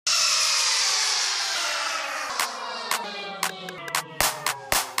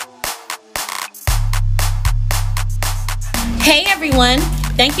Hey everyone!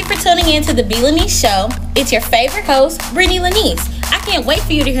 Thank you for tuning in to the B. Lanice Show. It's your favorite host, Brittany Lanice. I can't wait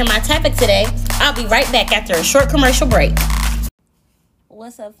for you to hear my topic today. I'll be right back after a short commercial break.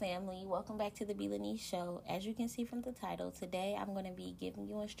 What's up, family? Welcome back to the B. Lanice Show. As you can see from the title, today I'm going to be giving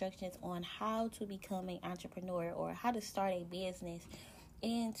you instructions on how to become an entrepreneur or how to start a business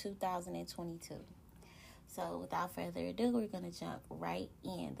in 2022. So without further ado, we're going to jump right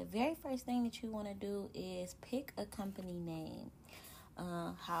in. The very first thing that you want to do is pick a company name.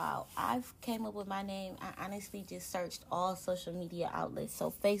 How I've came up with my name, I honestly just searched all social media outlets.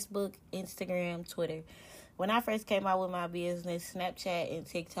 So Facebook, Instagram, Twitter. When I first came out with my business, Snapchat and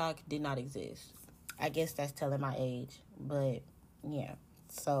TikTok did not exist. I guess that's telling my age. But yeah,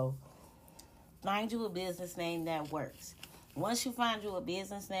 so find you a business name that works. Once you find you a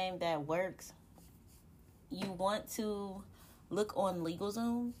business name that works, you want to look on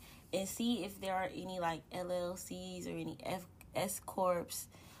LegalZoom and see if there are any like LLCs or any S Corps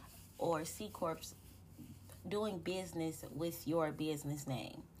or C Corps doing business with your business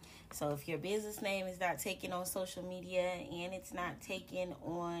name. So if your business name is not taken on social media and it's not taken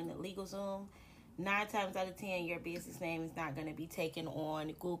on LegalZoom, 9 times out of 10 your business name is not going to be taken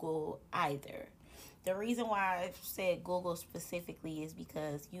on Google either. The reason why I said Google specifically is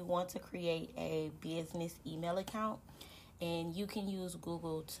because you want to create a business email account and you can use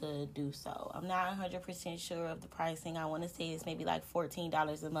Google to do so. I'm not 100% sure of the pricing. I want to say it's maybe like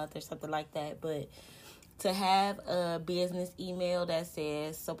 $14 a month or something like that. But to have a business email that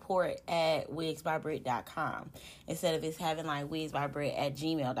says support@wigsbybritt.com instead of it's having like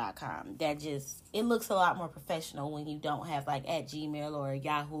wigsbybritt@gmail.com, it looks a lot more professional when you don't have like at Gmail or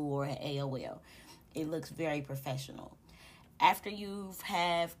Yahoo or AOL. It looks very professional. After you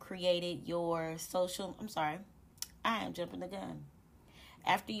have created your I am jumping the gun.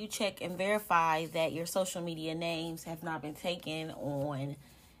 After you check and verify that your social media names have not been taken on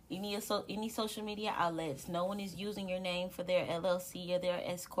any social media outlets, no one is using your name for their LLC or their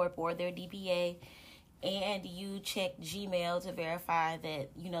S Corp or their DBA, and you check Gmail to verify that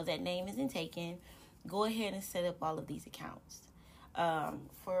that name isn't taken, go ahead and set up all of these accounts.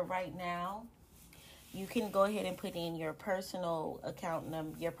 For right now, you can go ahead and put in your personal account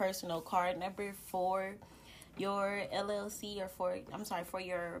number, your personal card number for your LLC or for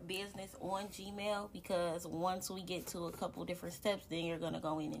your business on Gmail, because once we get to a couple different steps, then you're going to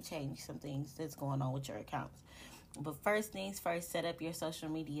go in and change some things that's going on with your accounts. But first things first, set up your social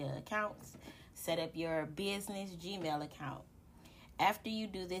media accounts, set up your business Gmail account. After you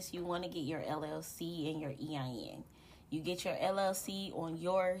do this, you want to get your LLC and your EIN. You get your LLC on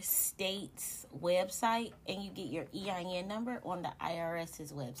your state's website, and you get your EIN number on the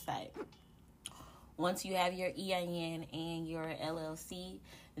IRS's website. Once you have your EIN and your LLC,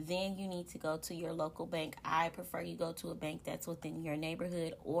 then you need to go to your local bank. I prefer you go to a bank that's within your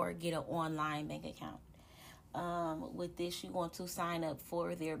neighborhood or get an online bank account. With this, you want to sign up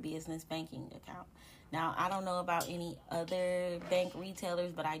for their business banking account. Now, I don't know about any other bank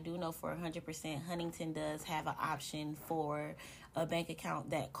retailers, but I do know for 100% Huntington does have an option for a bank account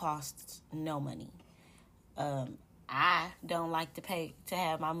that costs no money. I don't like to pay to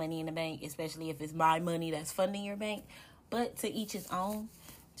have my money in the bank, especially if it's my money that's funding your bank, but to each his own.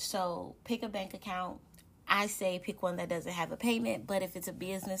 So pick a bank account. I say pick one that doesn't have a payment, but if it's a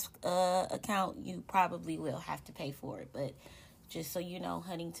business account, you probably will have to pay for it. But just so you know,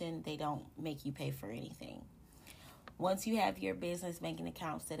 Huntington, they don't make you pay for anything. Once you have your business banking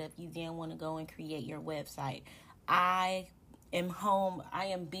account set up, you then want to go and create your website. I am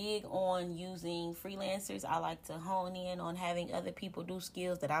big on using freelancers. I like to hone in on having other people do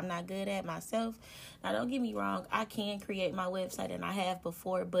skills that I'm not good at myself. Now, don't get me wrong, I can create my website and I have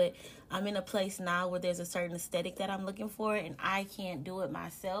before, but I'm in a place now where there's a certain aesthetic that I'm looking for and I can't do it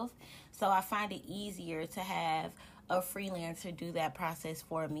myself. So I find it easier to have a freelancer do that process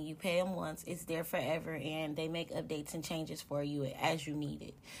for me. You pay them once, it's there forever, and they make updates and changes for you as you need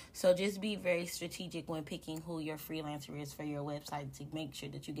it. So just be very strategic when picking who your freelancer is for your website to make sure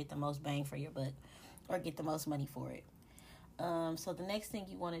that you get the most bang for your buck or get the most money for it. So the next thing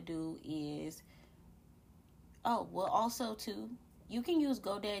you want to do is, you can use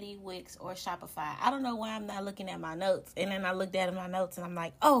GoDaddy, Wix, or Shopify. I don't know why I'm not looking at my notes. And then I looked at my notes and I'm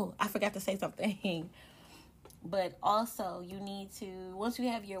like, oh, I forgot to say something. But also, you need to, once you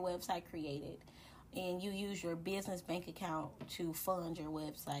have your website created and you use your business bank account to fund your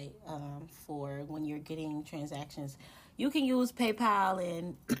website for when you're getting transactions, you can use PayPal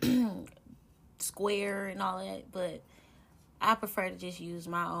and Square and all that, but I prefer to just use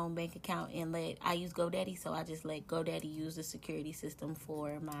my own bank account and I use GoDaddy, so I just let GoDaddy use the security system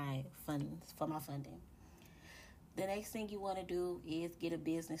for my funds, for my funding. The next thing you want to do is get a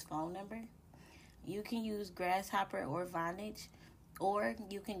business phone number. You can use Grasshopper or Vonage, or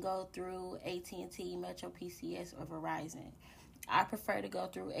you can go through AT&T, Metro PCS, or Verizon. I prefer to go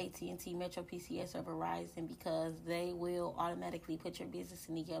through AT&T, Metro PCS, or Verizon because they will automatically put your business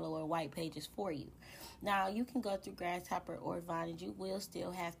in the yellow or white pages for you. Now, you can go through Grasshopper or Vonage. You will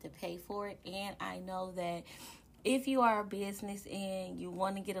still have to pay for it, and I know that if you are a business and you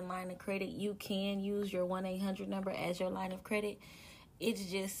want to get a line of credit, you can use your 1-800 number as your line of credit. It's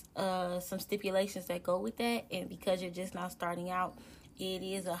just some stipulations that go with that. And because you're just now starting out, it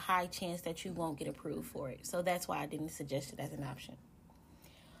is a high chance that you won't get approved for it. So that's why I didn't suggest it as an option.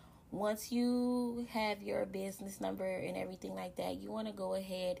 Once you have your business number and everything like that, you want to go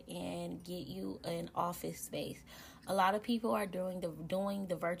ahead and get you an office space. A lot of people are doing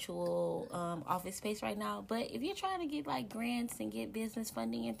the virtual office space right now. But if you're trying to get like grants and get business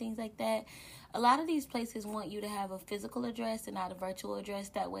funding and things like that, a lot of these places want you to have a physical address and not a virtual address.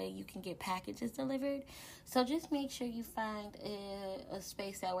 That way you can get packages delivered. So just make sure you find a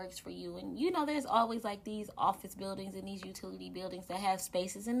space that works for you. And you know, there's always like these office buildings and these utility buildings that have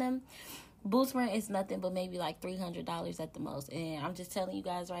spaces in them. Booth rent is nothing but maybe like $300 at the most. And I'm just telling you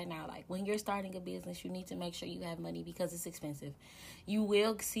guys right now, like when you're starting a business, you need to make sure you have money because it's expensive. You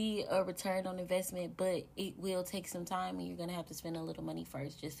will see a return on investment, but it will take some time and you're going to have to spend a little money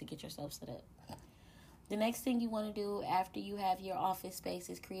first just to get yourself set up. The next thing you want to do after you have your office space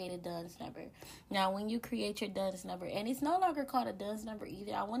is create a DUNS number. Now, when you create your DUNS number, and it's no longer called a DUNS number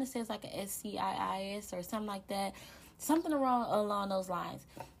either. I want to say it's like a SCIIS or something like that. Something along those lines.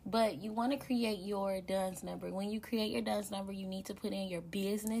 But you want to create your DUNS number. When you create your DUNS number, you need to put in your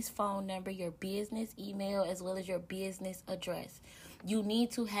business phone number, your business email, as well as your business address. You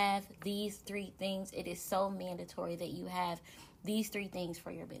need to have these 3 things. It is so mandatory that you have these 3 things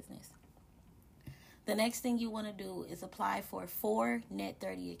for your business. The next thing you want to do is apply for 4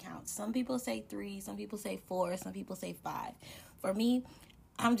 Net30 accounts. Some people say 3, some people say 4, some people say 5. For me,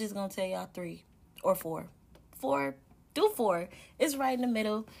 I'm just going to tell y'all 3 or 4. 4. Do 4. It's right in the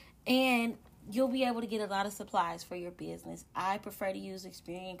middle, and you'll be able to get a lot of supplies for your business. I prefer to use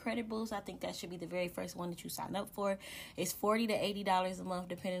Experian Credit Boost. I think that should be the very first one that you sign up for. It's $40 to $80 a month,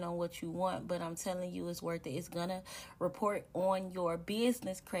 depending on what you want, but I'm telling you, it's worth it. It's gonna report on your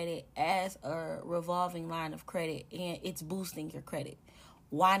business credit as a revolving line of credit, and it's boosting your credit.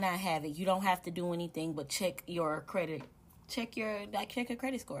 Why not have it? You don't have to do anything but check your credit, check your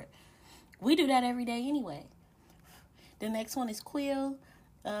credit score. We do that every day anyway. The next one is Quill,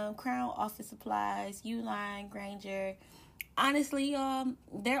 Crown Office Supplies, Uline, Granger. Honestly,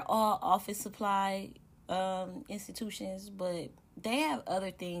 they're all office supply institutions, but they have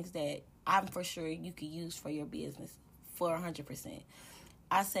other things that I'm for sure you could use for your business for 100%.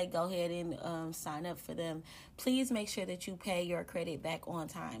 I say go ahead and sign up for them. Please make sure that you pay your credit back on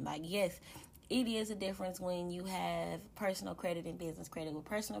time. Like, yes, it is a difference when you have personal credit and business credit. With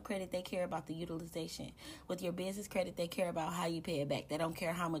personal credit, they care about the utilization. With your business credit, they care about how you pay it back. They don't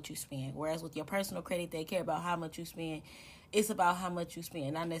care how much you spend. Whereas with your personal credit, they care about how much you spend. It's about how much you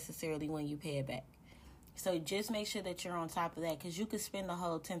spend, not necessarily when you pay it back. So just make sure that you're on top of that, because you could spend the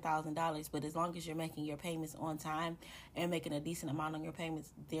whole $10,000, but as long as you're making your payments on time and making a decent amount on your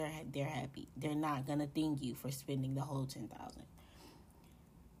payments, they're happy. They're not going to ding you for spending the whole $10,000.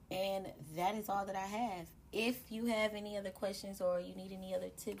 And that is all that I have. If you have any other questions or you need any other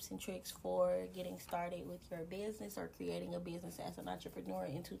tips and tricks for getting started with your business or creating a business as an entrepreneur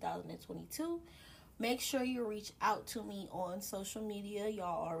in 2022, make sure you reach out to me on social media.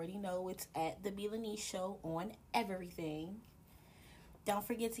 Y'all already know it's at The Belanice Show on everything. Don't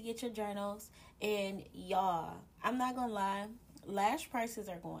forget to get your journals. And y'all, I'm not going to lie, lash prices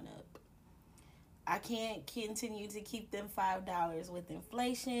are going up. I can't continue to keep them $5 with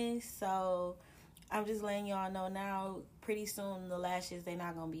inflation, so I'm just letting y'all know now, pretty soon the lashes, they're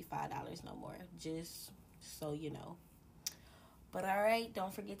not going to be $5 no more, just so you know. But all right,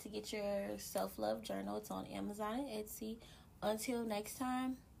 don't forget to get your self-love journal. It's on Amazon and Etsy. Until next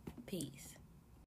time, peace.